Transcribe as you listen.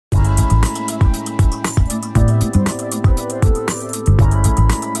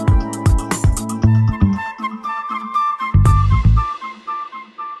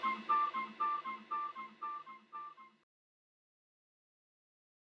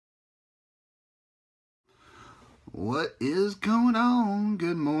What is going on?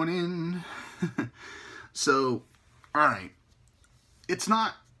 Good morning. So, alright. It's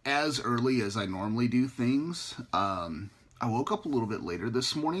not as early as I normally do things. I woke up a little bit later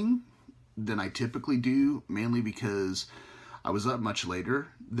this morning than I typically do, mainly because I was up much later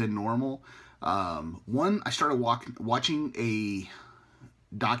than normal. I started watching a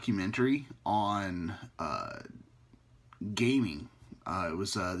documentary on gaming. It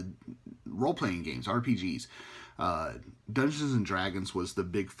was role-playing games, RPGs. Dungeons and Dragons was the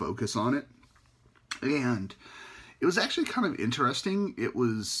big focus on it. And it was actually kind of interesting. It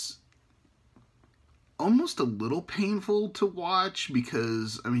was almost a little painful to watch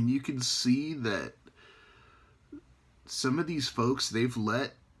because, I mean, you can see that some of these folks, they've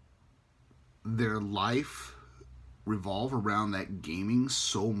let their life revolve around that gaming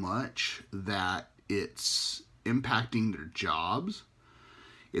so much that it's impacting their jobs,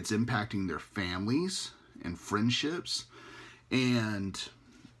 it's impacting their families and friendships. And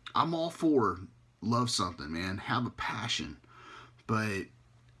I'm all for love something, man, have a passion, but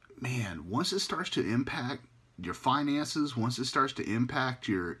man, once it starts to impact your finances, once it starts to impact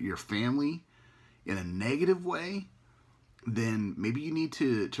your family in a negative way, then maybe you need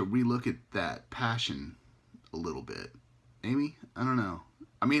to relook at that passion a little bit. Amy, I don't know.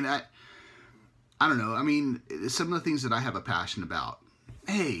 I mean, I don't know. I mean, some of the things that I have a passion about.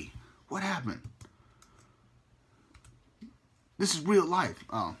 Hey, what happened? This is real life.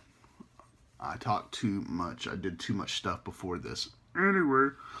 Oh, I talked too much. I did too much stuff before this. Anyway,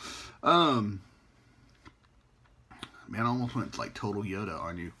 man, I almost went like total Yoda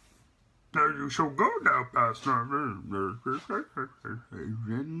on you. Now you shall go now, Pastor.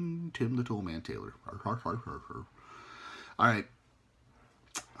 Tim the Toolman Taylor. All right,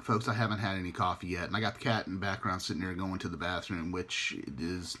 folks, I haven't had any coffee yet, and I got the cat in the background sitting there going to the bathroom, which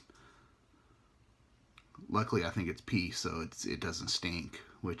is, luckily, I think it's pee, so it doesn't stink,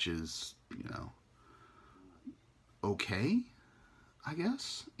 which is, you know, okay, I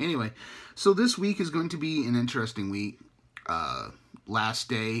guess. Anyway, so this week is going to be an interesting week. Last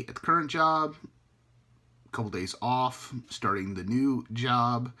day at the current job, a couple days off, starting the new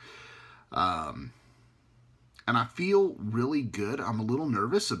job, and I feel really good. I'm a little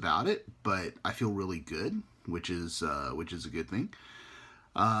nervous about it, but I feel really good, which is a good thing.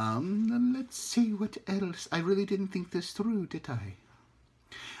 Let's see what else. I really didn't think this through, did I?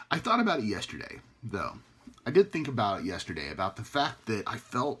 I thought about it yesterday, though. I did think about it yesterday, about the fact that I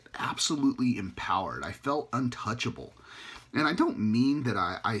felt absolutely empowered. I felt untouchable. And I don't mean that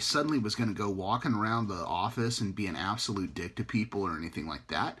I suddenly was going to go walking around the office and be an absolute dick to people or anything like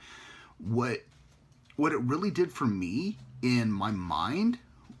that. What it really did for me in my mind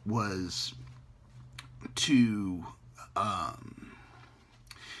was to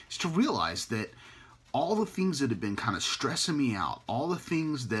realize that all the things that had been kind of stressing me out, all the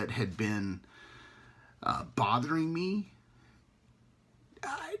things that had been bothering me,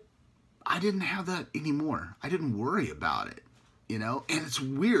 I didn't have that anymore. I didn't worry about it, you know? And it's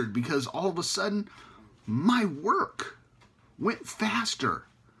weird because all of a sudden, my work went faster.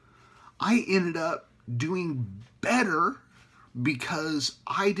 I ended up doing better because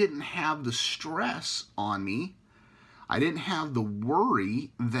I didn't have the stress on me. I didn't have the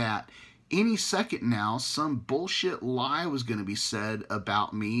worry that any second now some bullshit lie was going to be said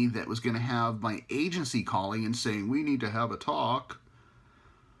about me that was going to have my agency calling and saying, we need to have a talk.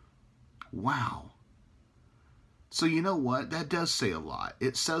 Wow. So you know what? That does say a lot.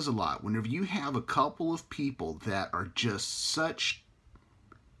 It says a lot. Whenever you have a couple of people that are just such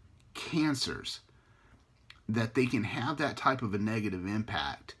cancers that they can have that type of a negative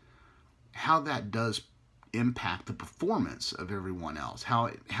impact, how that does impact the performance of everyone else, how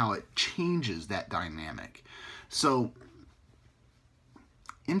it changes that dynamic. So,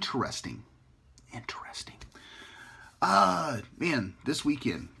 interesting. Man, this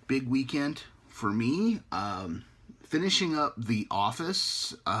weekend, big weekend for me. Finishing up the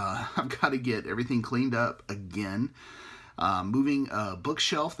office. I've got to get everything cleaned up again. Moving a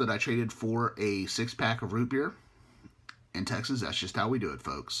bookshelf that I traded for a 6-pack of root beer. In Texas, that's just how we do it,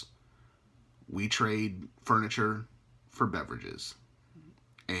 folks. We trade furniture for beverages.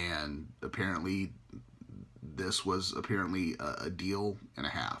 And apparently, this was a deal and a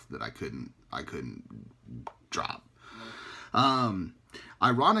half that I couldn't drop.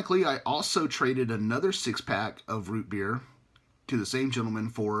 Ironically, I also traded another 6-pack of root beer to the same gentleman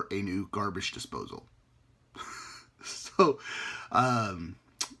for a new garbage disposal. So,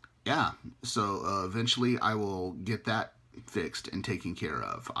 yeah. So, eventually I will get that fixed and taken care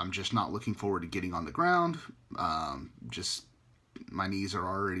of. I'm just not looking forward to getting on the ground. Just my knees are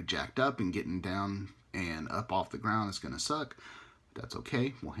already jacked up and getting down and up off the ground is going to suck. That's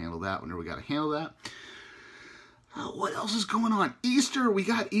okay. We'll handle that whenever we got to handle that. What else is going on? Easter. We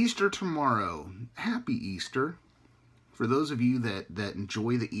got Easter tomorrow. Happy Easter. For those of you that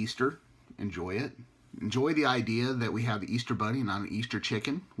enjoy the Easter, enjoy it. Enjoy the idea that we have the Easter bunny, not an Easter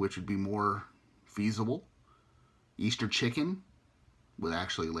chicken, which would be more feasible. Easter chicken would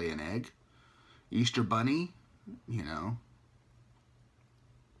actually lay an egg. Easter bunny, you know,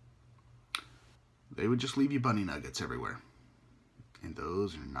 they would just leave you bunny nuggets everywhere. And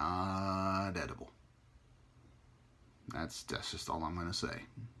those are not edible. That's just all I'm going to say.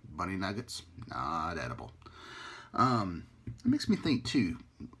 Bunny nuggets, not edible. It makes me think, too,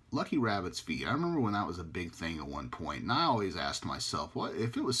 Lucky Rabbit's feet. I remember when that was a big thing at one point, and I always asked myself, what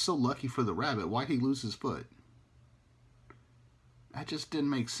if it was so lucky for the rabbit, why'd he lose his foot? That just didn't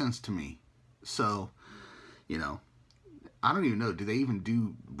make sense to me. So, you know, I don't even know. Do they even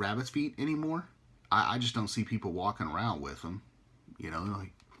do rabbit's feet anymore? I just don't see people walking around with them. You know, they're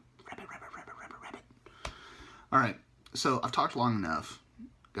like, rabbit, rabbit, rabbit, rabbit, rabbit. All right, so I've talked long enough,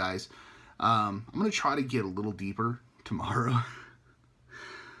 guys. I'm going to try to get a little deeper tomorrow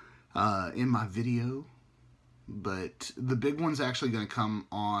in my video. But the big one's actually going to come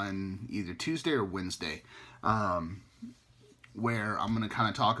on either Tuesday or Wednesday. Where I'm going to kind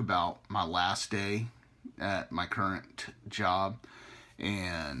of talk about my last day at my current job,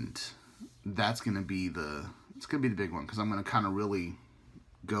 and that's going to be the big one, because I'm going to kind of really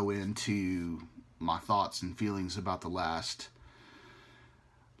go into my thoughts and feelings about the last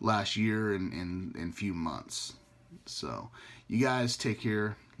year and few months. So you guys take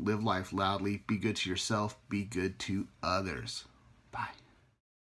care, live life loudly, be good to yourself, be good to others. Bye.